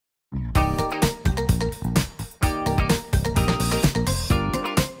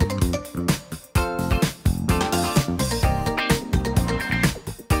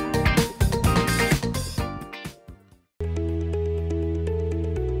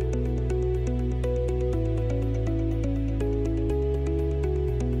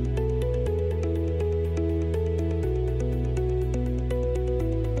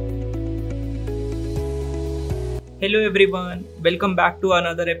Hello everyone, welcome back to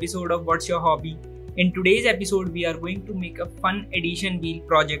another episode of What's Your Hobby. In today's episode, we are going to make a fun addition wheel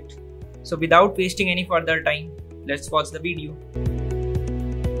project. So without wasting any further time, let's watch the video.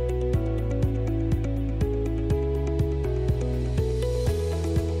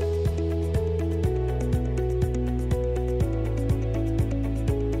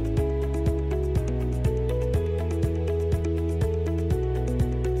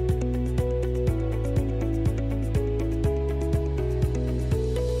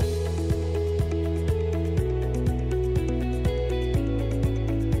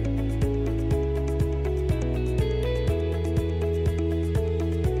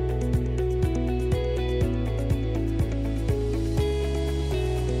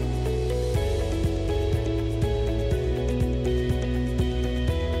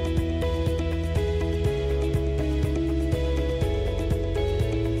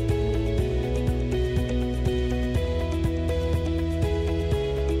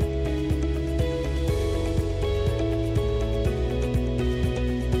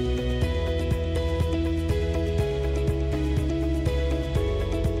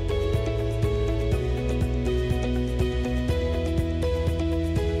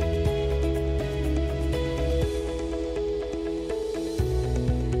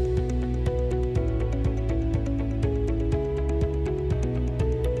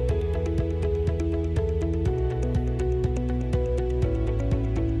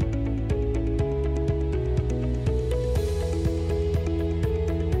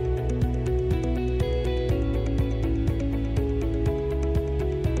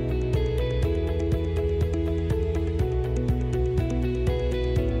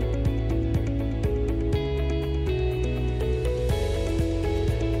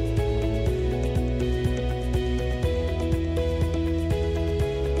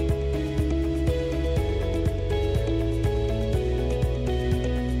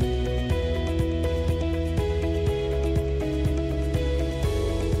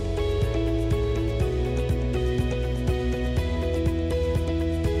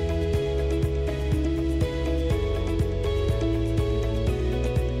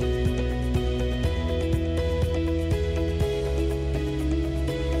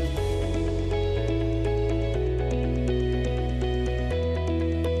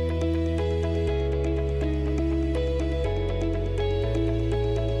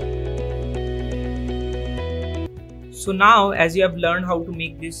 So now as you have learned how to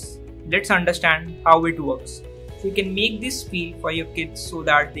make this, let's understand how it works. So you can make this wheel for your kids so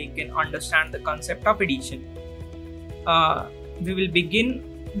that they can understand the concept of addition. We will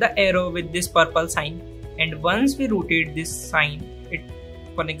begin the arrow with this purple sign, and once we rotate this sign,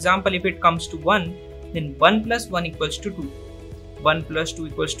 for example, if it comes to 1, then 1 plus 1 equals to 2, 1 plus 2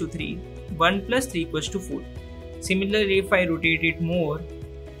 equals to 3, 1 plus 3 equals to 4. Similarly, if I rotate it more,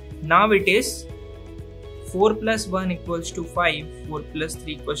 now it is 4 plus 1 equals to 5, 4 plus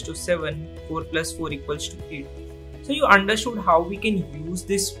 3 equals to 7, 4 plus 4 equals to 8. So you understood how we can use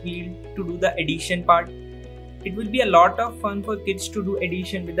this wheel to do the addition part. It will be a lot of fun for kids to do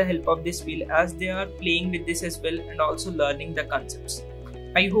addition with the help of this wheel, as they are playing with this as well and also learning the concepts.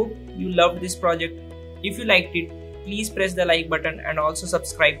 I hope you loved this project. If you liked it, please press the like button and also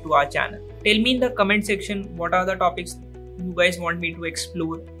subscribe to our channel. Tell me in the comment section what are the topics you guys want me to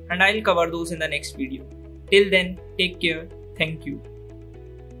explore, and I'll cover those in the next video. Till then, take care. Thank you.